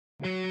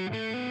Yo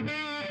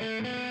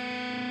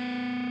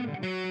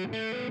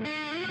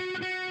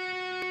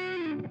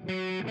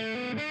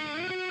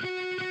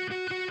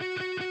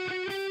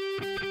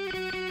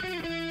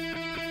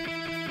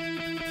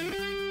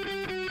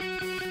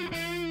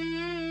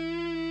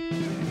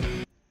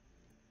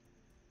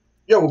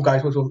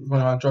guys, what's going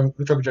on? Drunk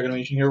Dragon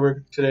Nation here. We're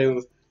today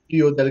with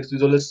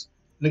duelist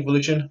Link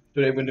Evolution.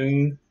 Today we're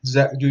doing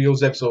Duel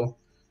Zexo.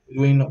 We're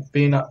doing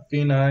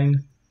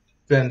Phenine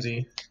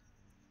Frenzy.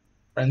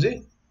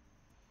 Frenzy?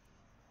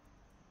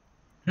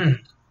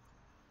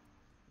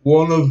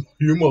 One of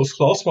Yuma's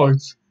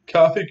classmates,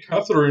 Kathy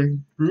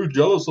Catherine, grew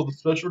jealous of the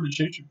special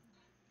relationship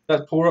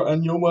that Tora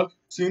and Yuma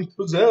seemed to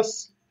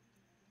possess.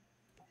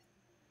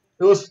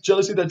 It was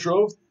jealousy that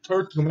drove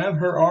her to command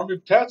her army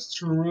of cats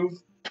to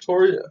remove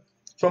Tori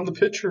from the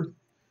picture.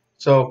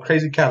 So,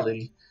 crazy cat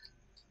lady.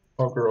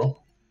 Or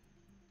girl.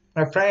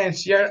 My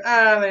friends, you're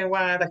the only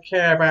one that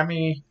care about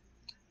me.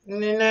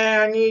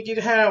 Now I need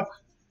your help.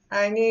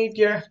 I need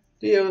your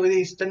deal with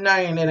these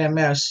denying little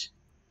mouse.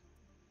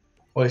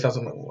 Well, he sounds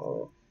like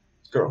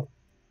this girl.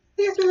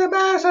 This is a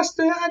mouse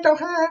I don't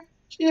have.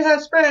 She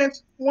has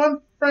friends.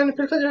 One friend in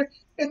particular.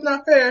 It's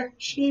not fair.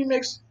 She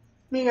makes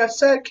me a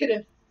sad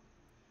kitten.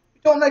 We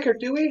don't like her,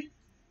 do we?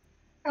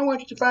 I want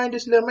you to find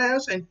this little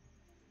mouse, and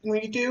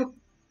when you do,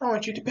 I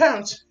want you to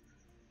pounce.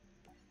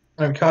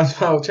 I'm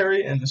constantly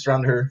Terry and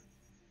surround her.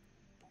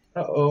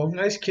 Uh-oh,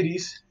 nice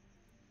kitties.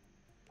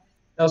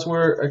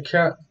 Elsewhere, a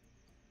cat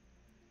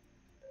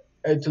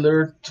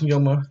delivered to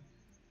Yoma.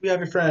 We have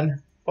your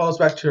friend. Follows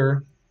back to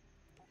her.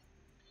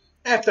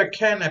 After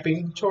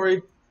kidnapping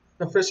Tori,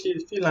 the frisky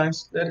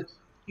felines led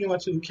Yuma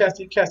to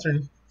Kathy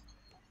Catherine.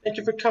 Thank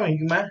you for coming,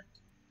 Yuma.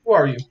 Who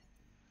are you?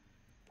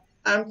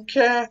 I'm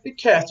Kathy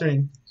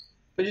Catherine,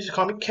 but you just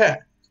call me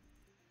Cat.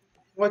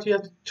 What do you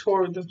have to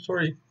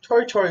Tori?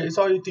 Tori is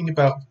all you think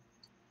about.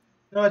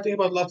 No, I think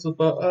about lots of,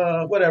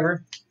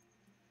 whatever.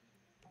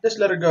 Just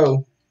let her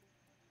go.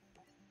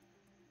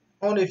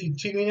 Only if you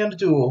beat me on the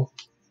duel.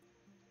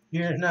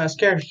 You're not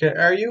scared, Cat,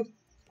 are you?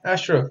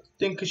 Astra,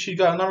 think she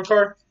got a number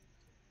card?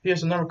 If he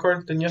has a number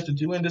card, then you have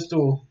to win this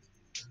duel.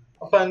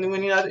 I'll find the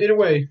winning either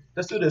way.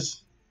 Let's do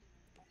this.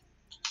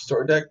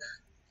 Store deck.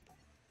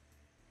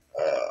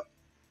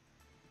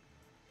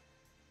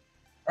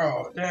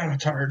 Oh, damn, I'm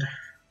tired.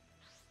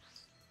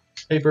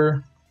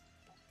 Paper.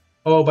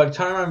 Oh, by the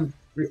time I'm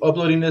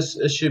uploading this,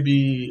 I should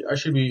be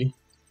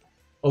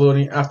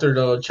uploading after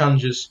the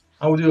challenges.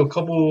 I will do a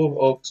couple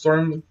of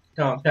storm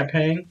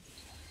campaign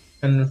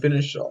and then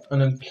finish and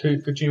then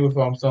continue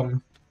with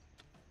some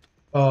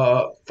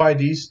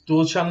 5D's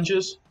dual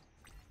challenges,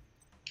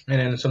 and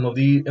then some of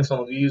these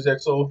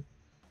EXO,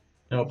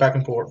 back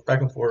and forth, back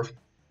and forth.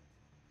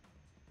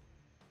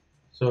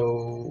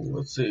 So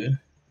let's see.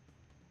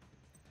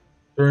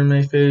 During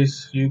May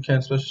phase, you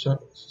can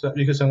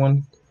send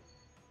one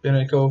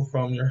Beneko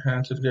from your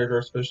hand to the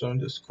graveyard, special on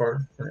this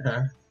card from your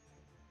hand.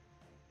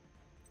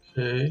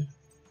 Okay.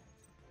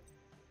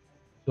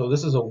 So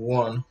this is a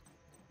 1.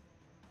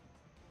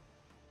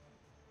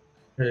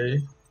 Okay.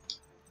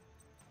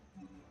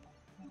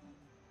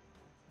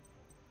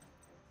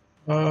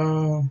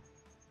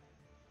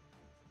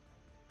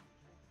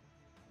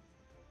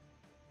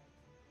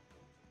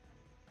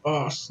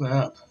 Oh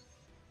snap.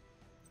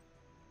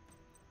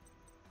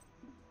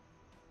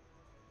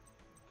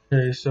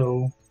 Okay,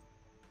 so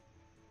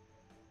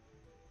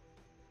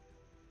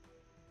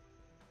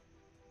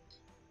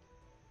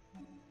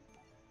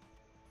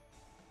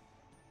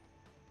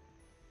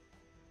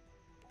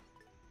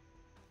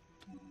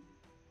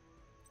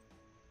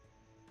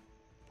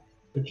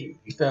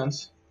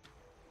defense.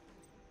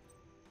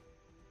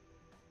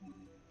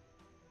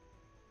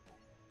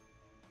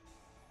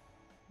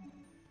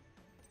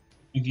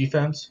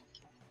 Defense.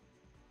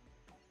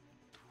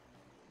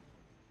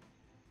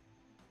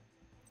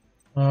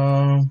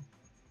 I'm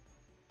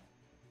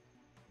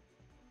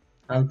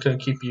gonna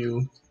keep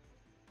you.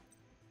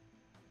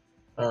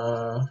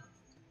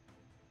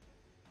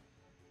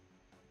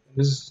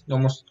 This is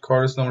normal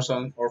card. Is normal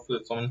summon or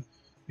flip summon.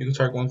 You can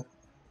target one.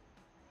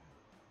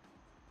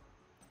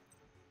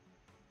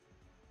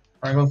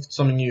 I'm going to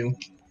summon you.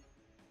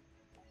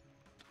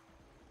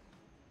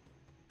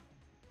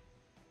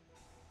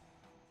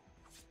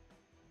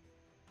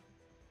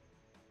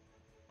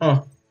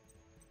 Huh.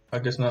 I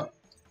guess not.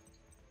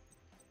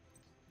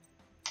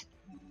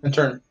 In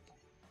turn.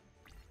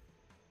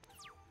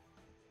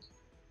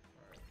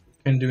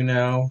 Can do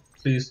now.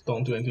 Please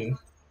don't do anything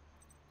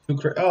too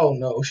crazy. Oh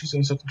no, she's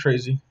doing something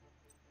crazy.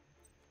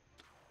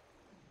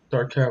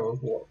 Dark cat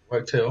with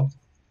white tail.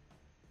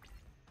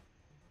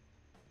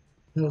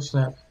 No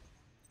snap.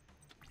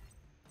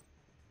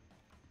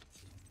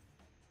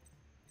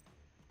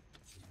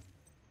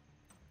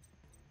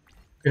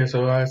 Okay,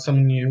 so I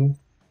summon you.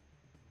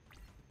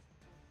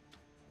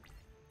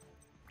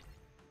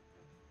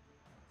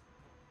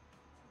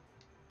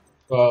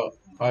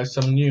 I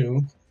summon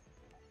you.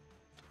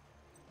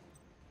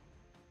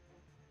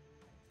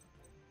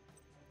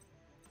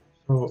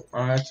 So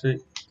I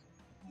take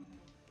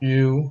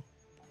you.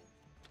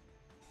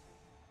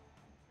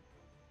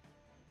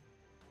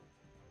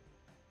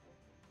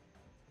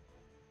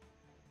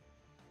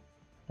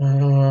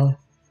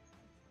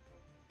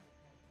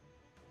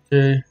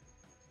 Okay.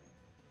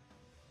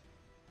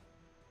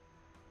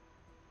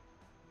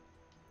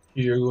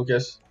 Here you go,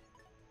 guess.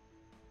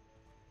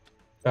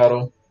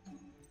 Battle.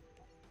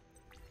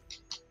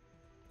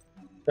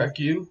 Back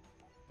you.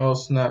 Oh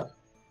snap.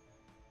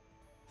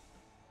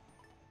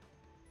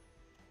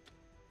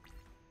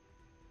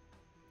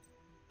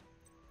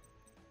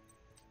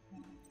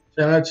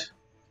 Damn it.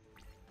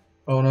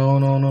 Oh no,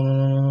 no, no, no,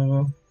 no, no,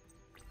 no.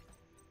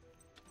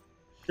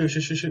 Shoot,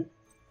 shoot, shoot, shoot.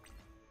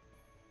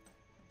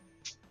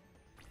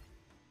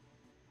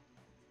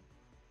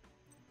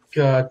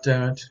 God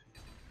damn it.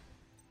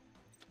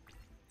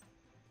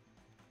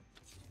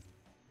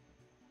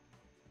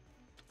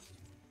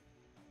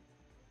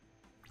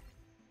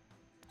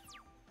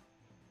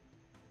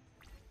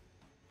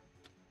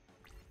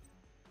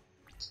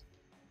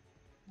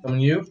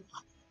 Summon you?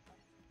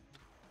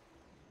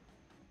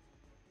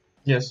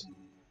 Yes.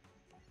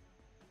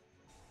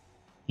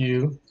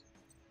 You.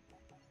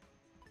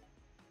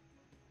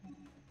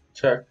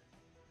 Check.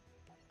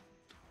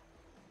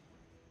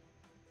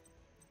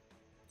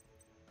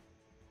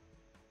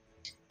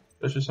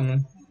 Special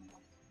summon.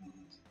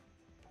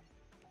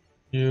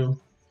 You.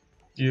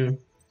 You.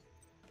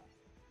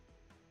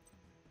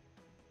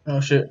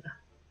 Oh shit.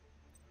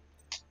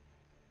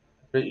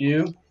 But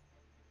you.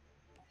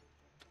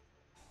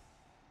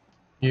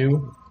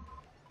 You.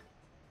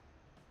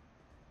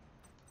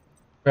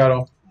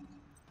 Battle.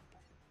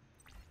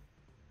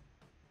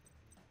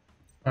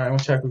 Alright, I'm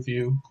gonna check with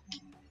you.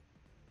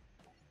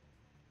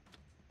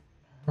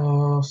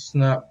 Oh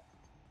snap.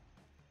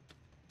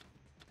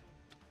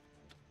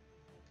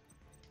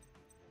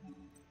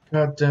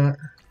 God damn it.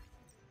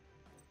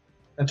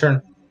 And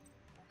turn.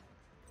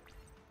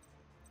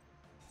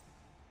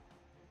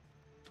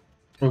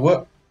 Wait,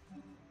 what?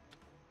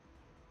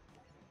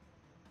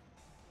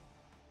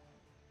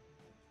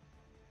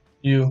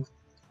 You.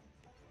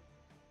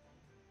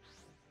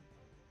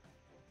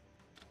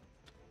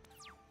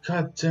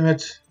 God damn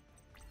it.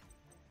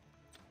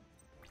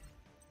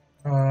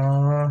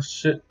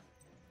 Shit.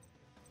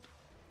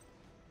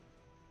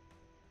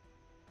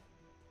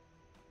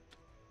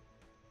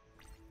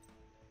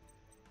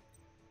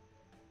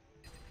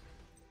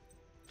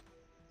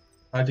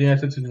 I think I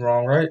did something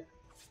wrong, right?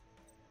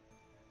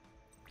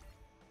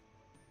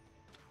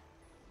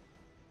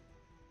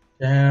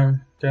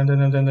 Damn. Damn,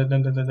 damn, damn, damn,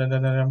 damn, damn, damn, damn,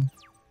 damn, damn.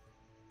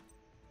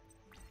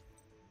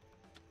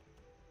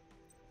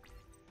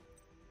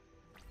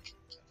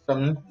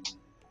 Summon.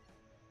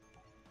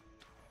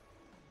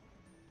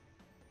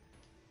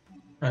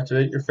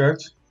 Activate your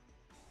effect.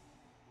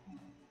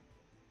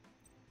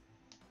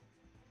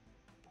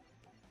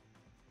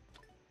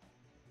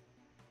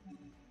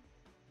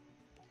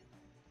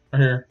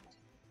 Right here.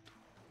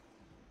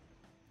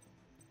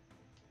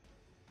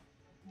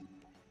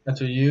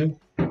 Activate you.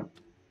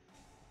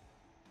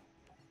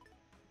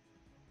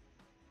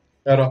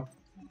 Battle.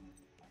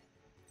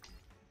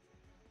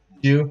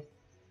 You.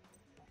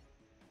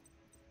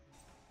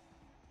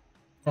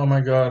 Oh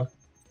my god.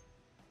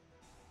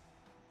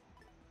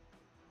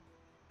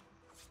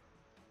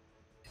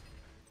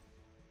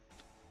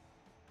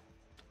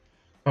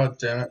 God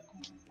damn it.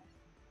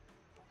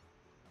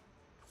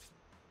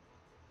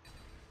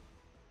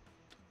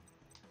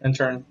 And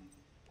turn.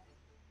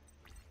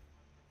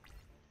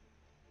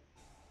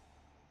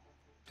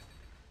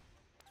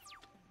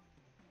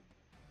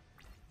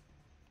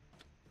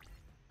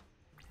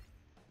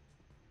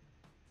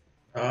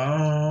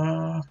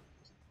 Uh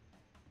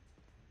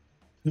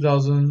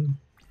 2,000.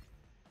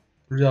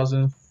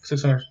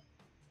 3,600.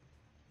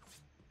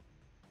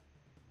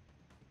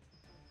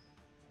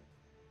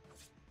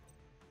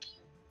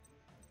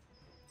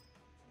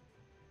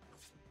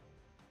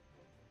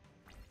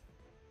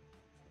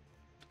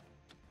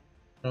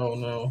 Oh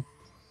no.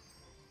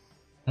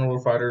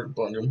 Underworld Fighter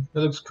Bundle.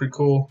 That looks pretty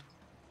cool.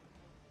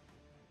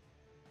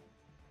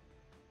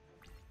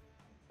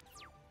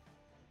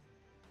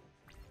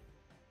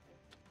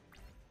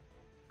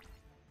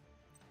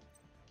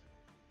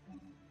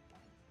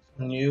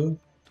 And you.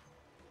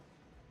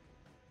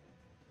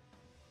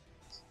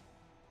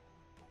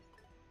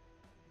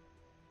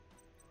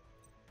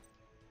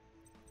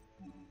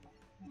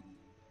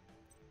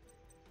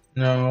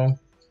 No.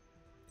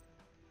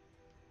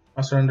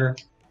 I surrender.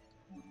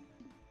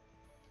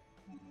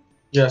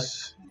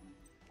 Yes.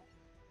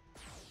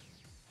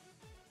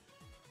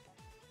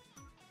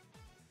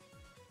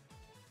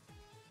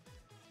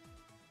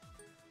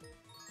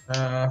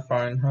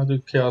 Fine. I'll do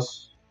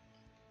Chaos.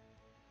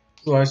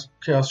 Blue Eyes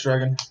Chaos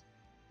Dragon.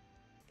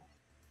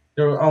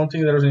 I don't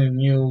think there was any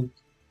new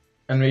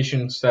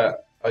animations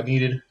that I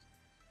needed.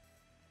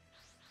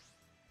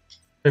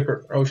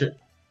 Paper. Oh shit.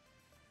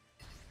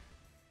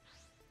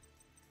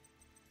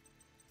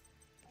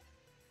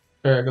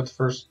 Okay, I got the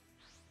first.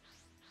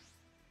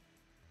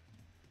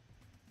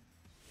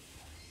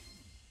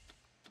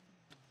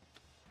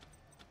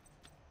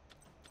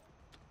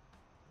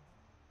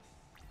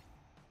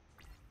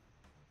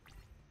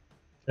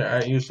 Okay,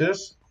 I use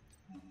this.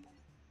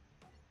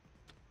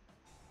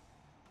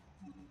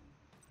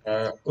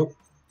 Oh,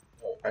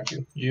 at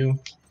you.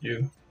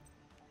 You.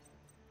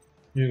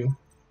 You.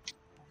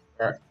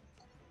 Alright.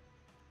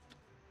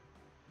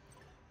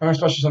 I'm gonna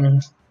special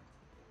summon.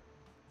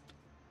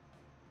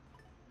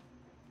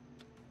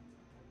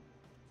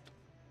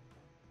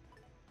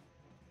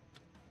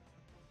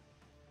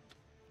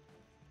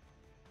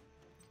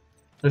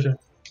 Special.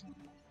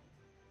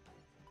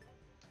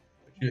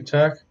 You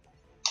attack.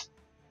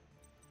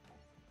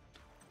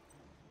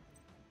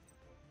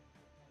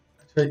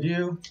 Activate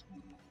you.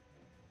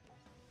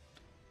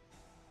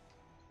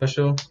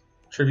 Special.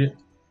 Tribute.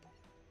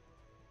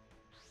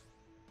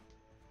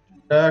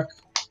 Attack.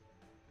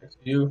 Next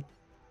to you.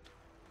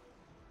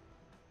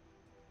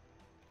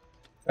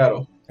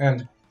 Battle.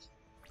 End.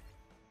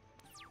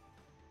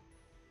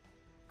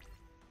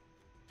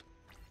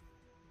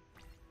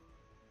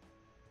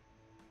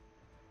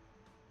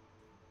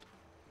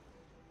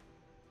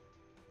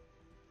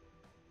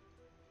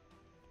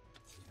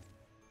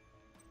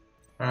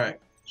 Alright.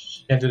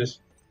 Can't do this.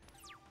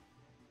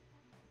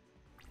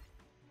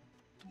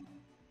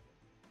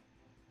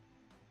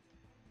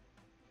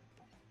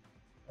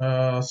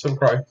 Silver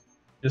Cry.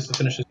 Just to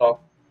finish this off.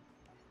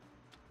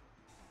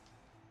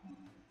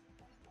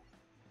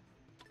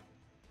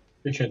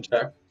 Picture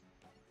attack.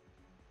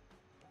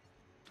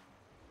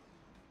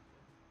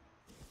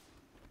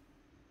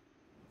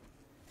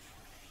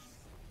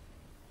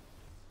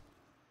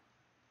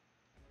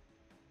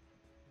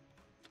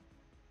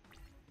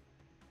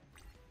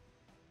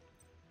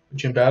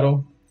 Picture in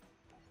battle.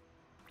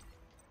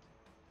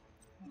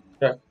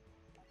 Attack.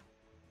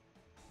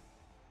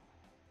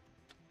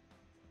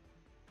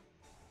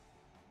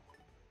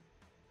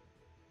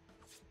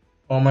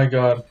 Oh my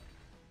god.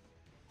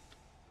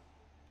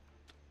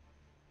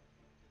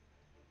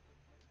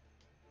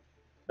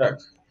 Attack.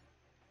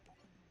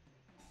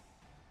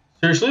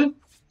 Seriously?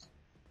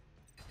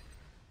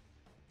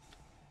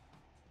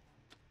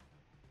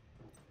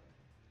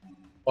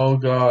 Oh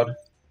god.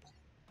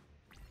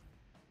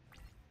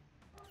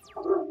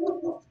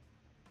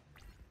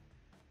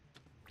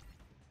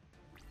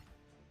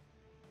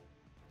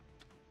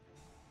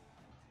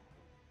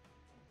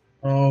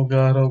 Oh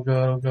god, oh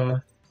god, oh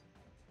god.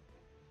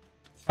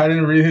 I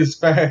didn't read his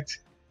fact.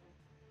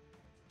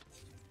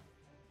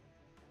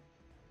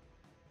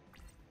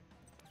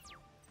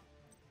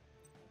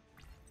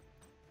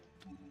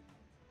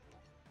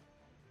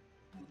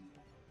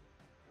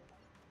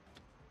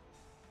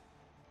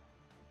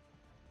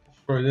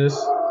 Destroy this.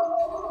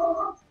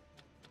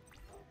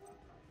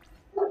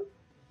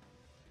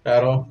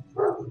 Battle.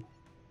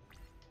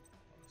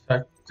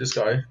 Attack this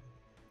guy.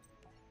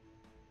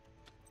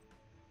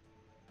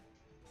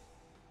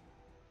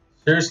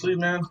 Seriously,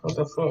 man? What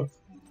the fuck?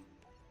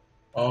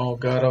 Oh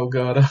god, oh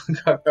god, oh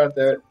god, got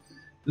that.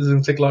 This is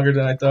gonna take longer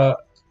than I thought.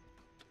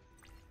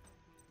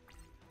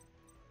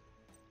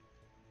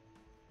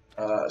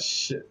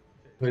 Shit.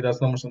 Wait,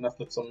 that's numbers on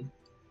Netflix.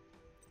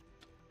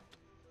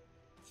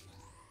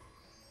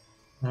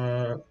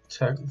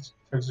 Attack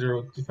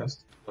 0,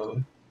 defense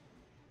 11.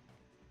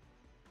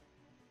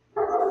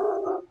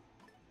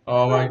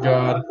 Oh my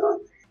god.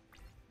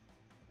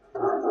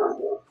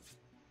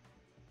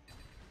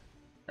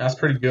 That's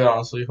pretty good,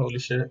 honestly. Holy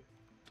shit.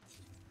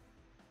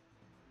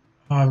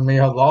 Oh, I may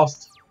have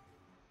lost.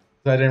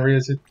 I didn't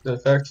read the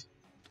effect.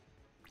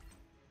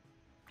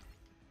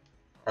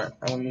 Alright,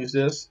 I'm gonna use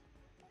this.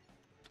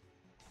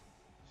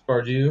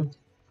 Discard you.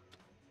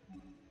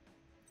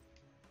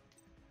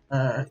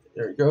 Alright,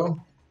 there we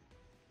go.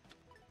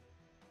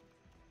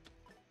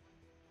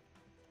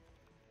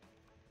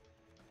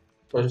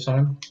 Special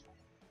summon.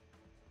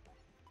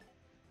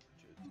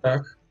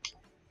 Attack.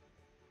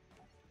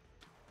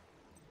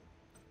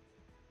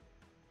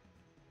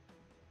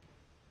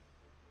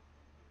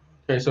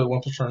 Okay, so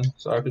one per turn,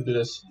 so I could do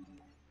this.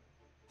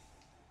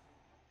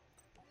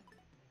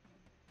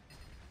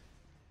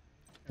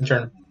 In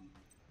turn.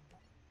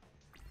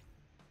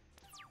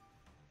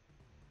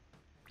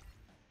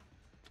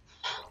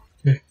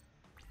 Okay.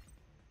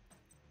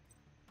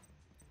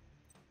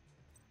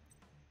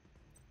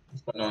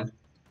 What's going on?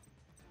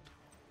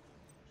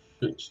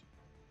 Shoot.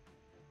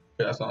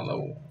 Okay, that's not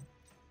level 1.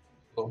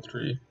 Level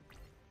 3.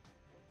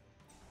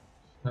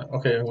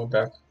 Okay, I went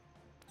back.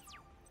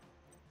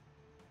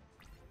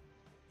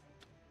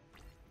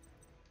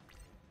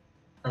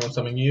 I'm gonna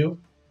summon you.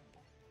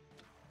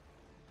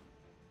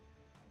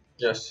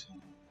 Yes.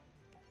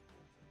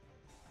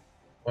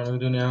 What I'm gonna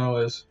do now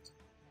is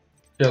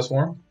Chaos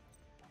Swarm.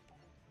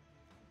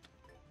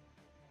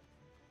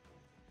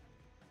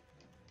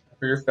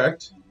 For your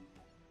effect,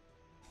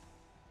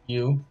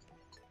 you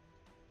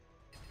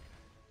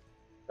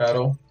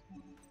battle.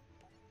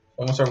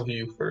 I'm gonna start with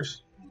you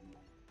first.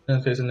 In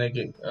this case, a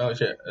negate. Oh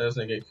shit, that's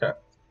negate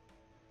cat.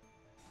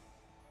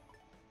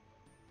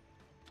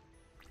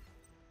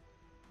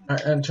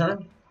 Alright, end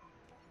turn.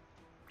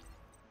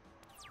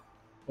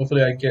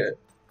 Hopefully, I get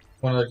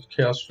one of the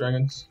Chaos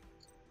Dragons.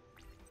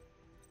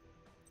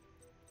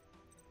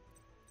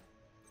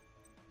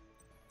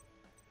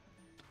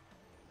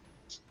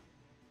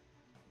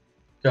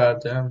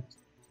 God damn.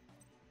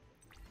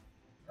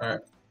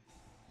 Alright.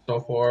 So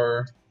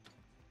far.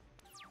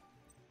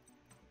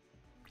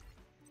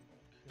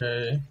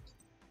 Okay.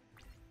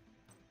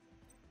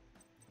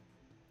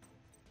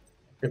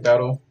 Okay,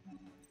 battle.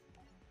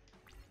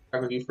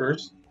 Attack with you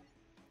first.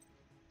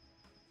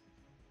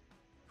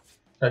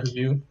 Attack with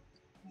you.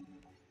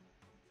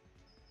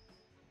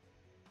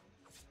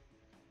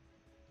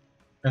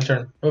 And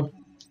turn. Oh,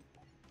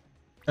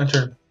 and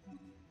turn.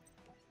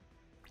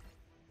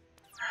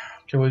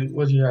 Okay,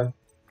 what do you have?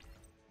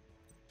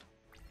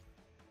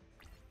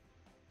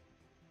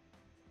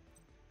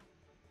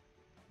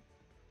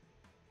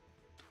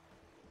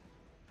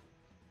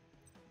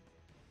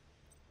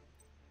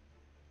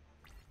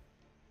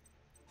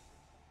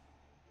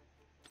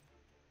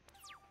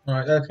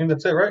 Alright, I think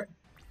that's it, right?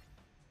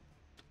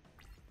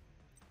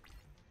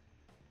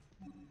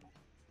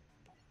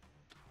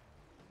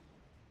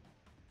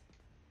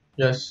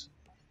 Yes.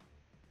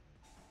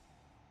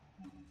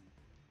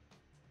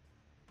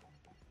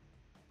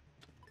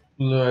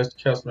 Blue eyes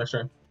cast next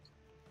turn.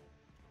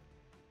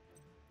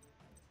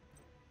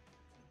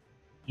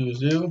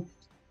 Use you.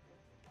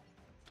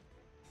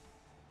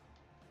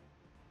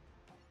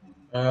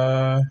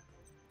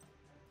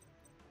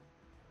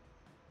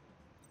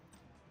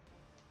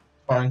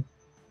 Fine.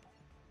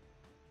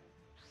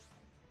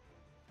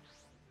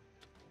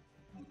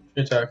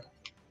 Attack.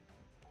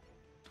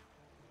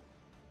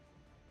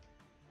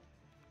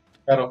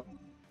 Battle.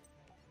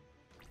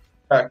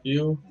 Attack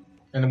you.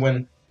 And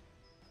win.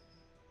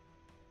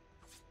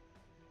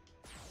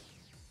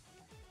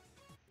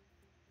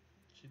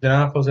 She did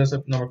not possess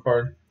a number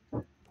card.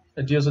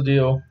 A deal's a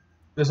deal.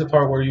 This is the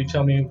part where you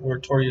tell me we're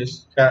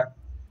Tori's cat.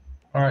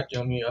 Alright,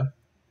 Yomiya.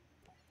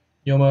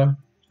 Yoma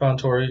found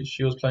Tori.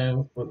 She was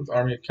playing with an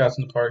army of cats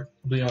in the park,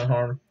 completely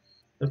unharmed.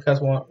 The cats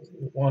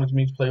wanted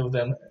me to play with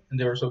them, and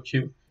they were so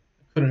cute.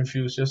 I couldn't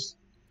refuse, I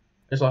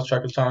just lost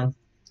track of time.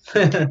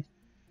 Trouble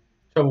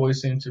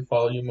always seemed to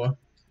follow Yuma.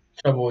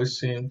 Trouble always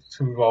seemed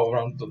to revolve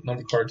around the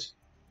number cards.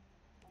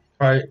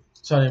 Kai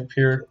suddenly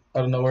appeared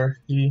out of nowhere.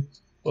 He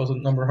was a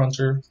number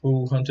hunter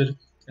who hunted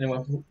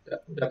anyone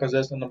that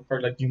possessed a number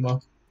card like Yuma.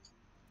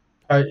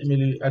 Kai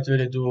immediately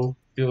activated duel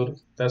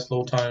field that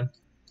slow time.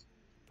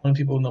 Only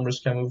people with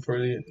numbers can move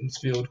freely in this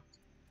field.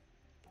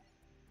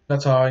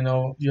 That's how I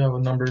know you have a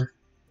number.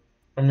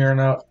 From here on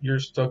out, you're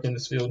stuck in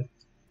this field.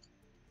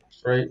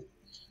 Right?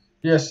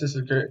 Yes, this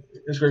is great.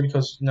 It's great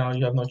because now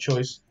you have no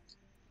choice.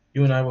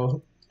 You and I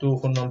will duel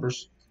for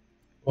numbers.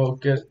 Well,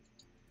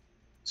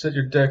 set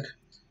your deck.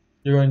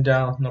 You're going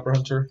down, number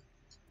hunter.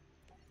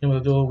 You know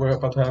the duel we're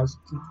about to have is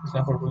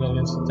not for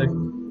against the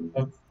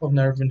deck of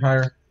never been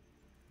higher.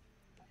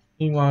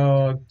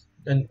 Meanwhile,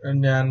 and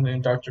Nan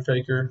and Dr.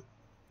 Faker,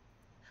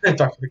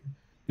 Dr. Faker,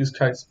 use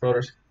Kite's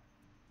brothers,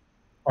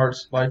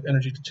 arts, life,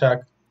 energy to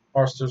attack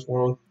Arthur's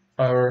world.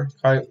 However,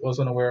 Kite was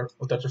unaware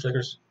of Dr.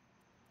 Faker's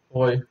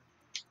boy.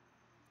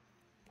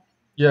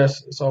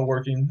 Yes, it's all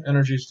working.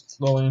 Energy's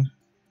flowing.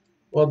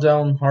 Well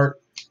done,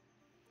 Heart.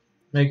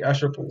 Make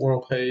Astro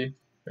World pay.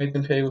 Make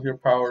them pay with your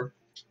power.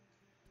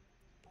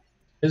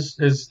 His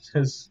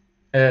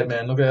head,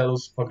 man. Look at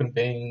those fucking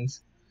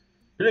veins.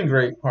 You're doing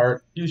great,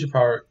 Heart. Use your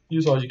power.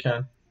 Use all you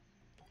can.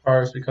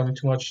 Power is becoming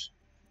too much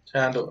to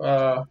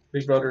handle.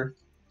 Big brother.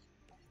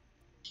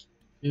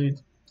 He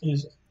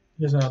he's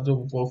he doesn't have to do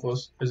with both of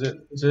us. Is it?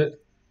 Is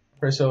it?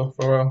 Pray so.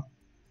 For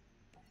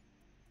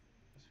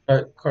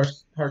real.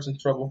 Heart's in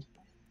trouble.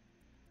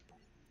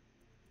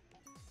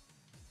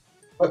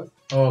 What?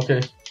 Oh,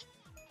 okay.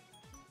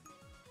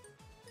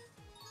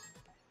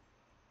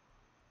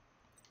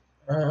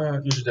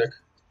 Use your deck.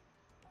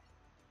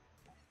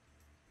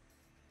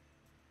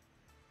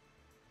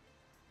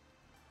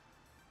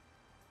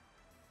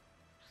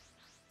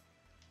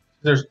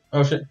 There's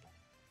oh shit.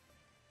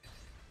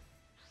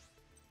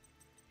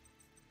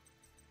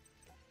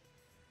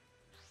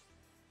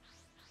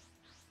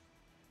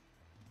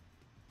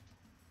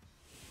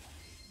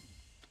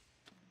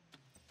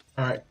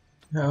 All right.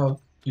 Now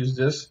I'll use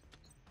this.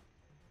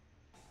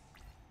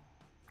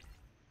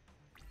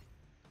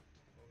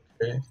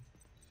 Okay.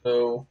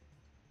 So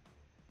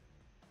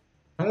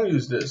I'm gonna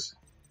use this.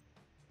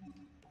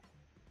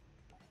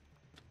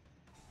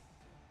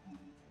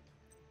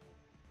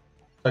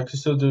 I can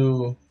still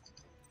do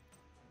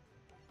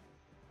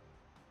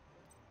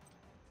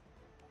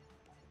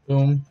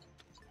boom,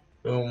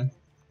 boom.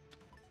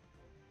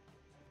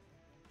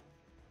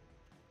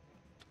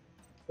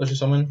 Let's just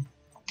summon.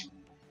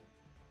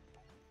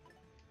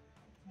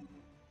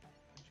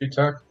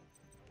 Attack.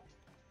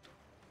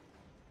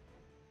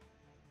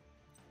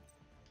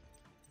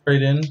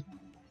 Trade in.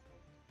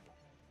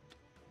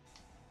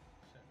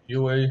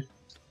 UA.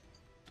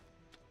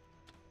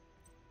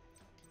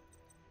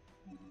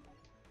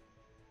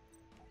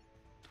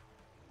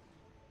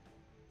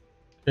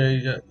 Okay,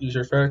 yeah, use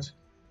your effect.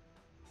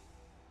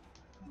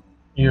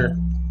 Here.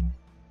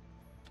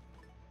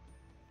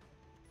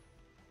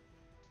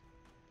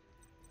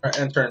 Alright,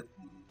 end turn.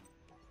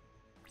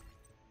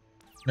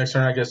 Next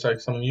turn, I guess I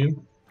summon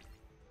you.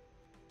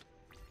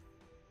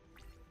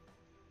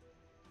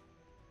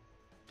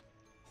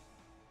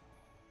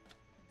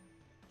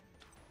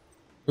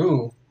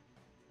 Ooh.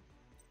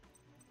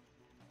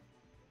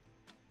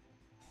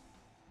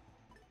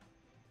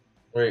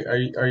 Wait, are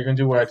you gonna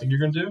do what I think you're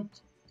gonna do?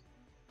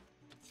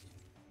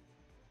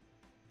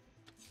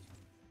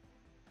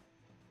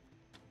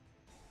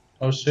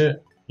 Oh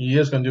shit, he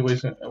is gonna do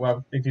what I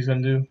think he's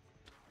gonna do.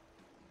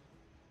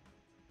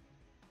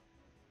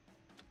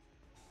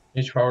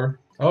 H power.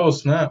 Oh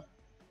snap.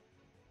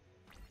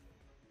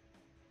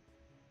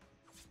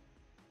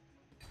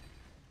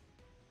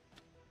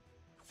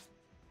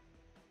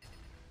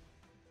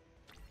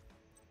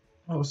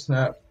 Oh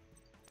snap.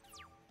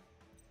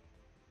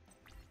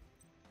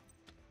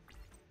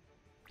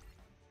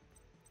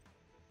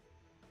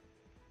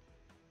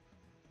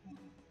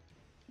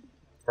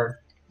 Right.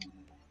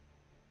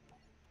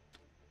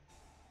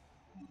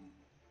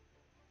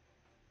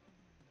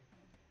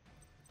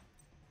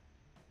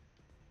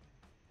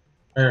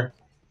 There.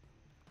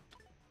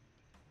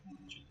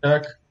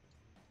 Check.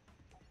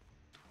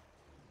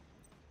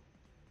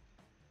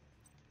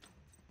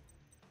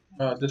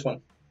 This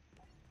one.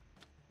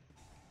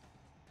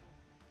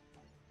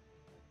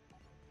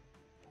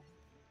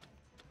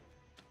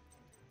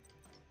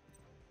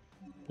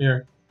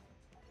 Here.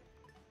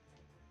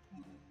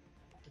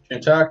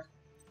 Attack.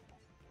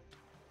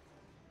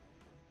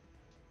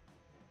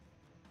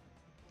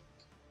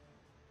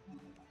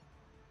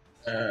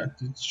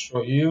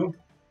 Destroy you.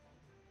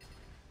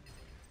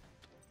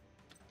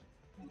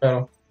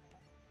 Battle.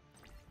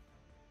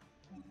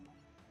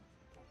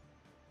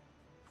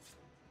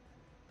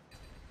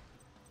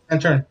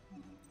 And turn.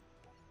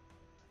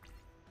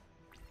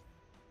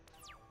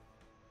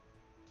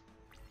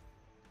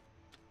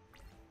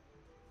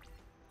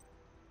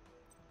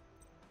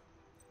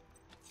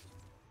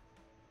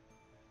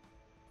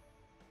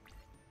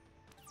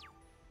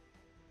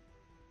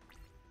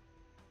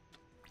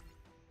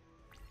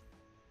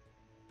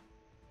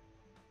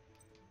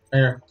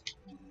 Here.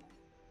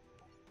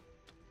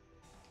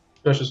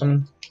 Special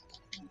summon.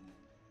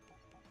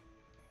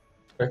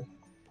 Okay.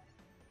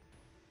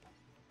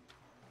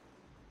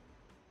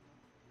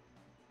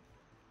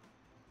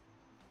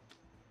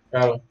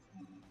 Battle.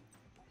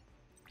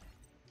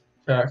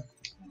 Attack.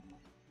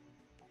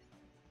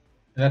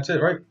 And that's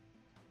it, right?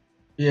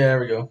 Yeah, there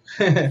we go.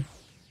 Alright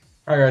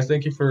guys,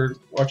 thank you for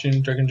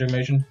watching Dragon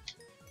Animation.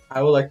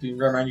 I would like to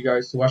remind you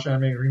guys to watch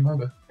anime and read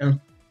manga.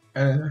 And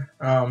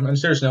on a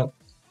serious note,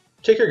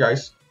 take care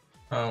guys.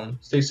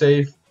 Stay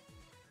safe.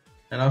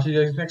 And I'll see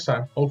you guys next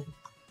time.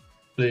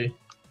 Hopefully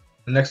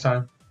the next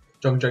time.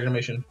 Dragon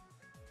Animation.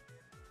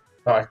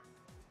 Bye.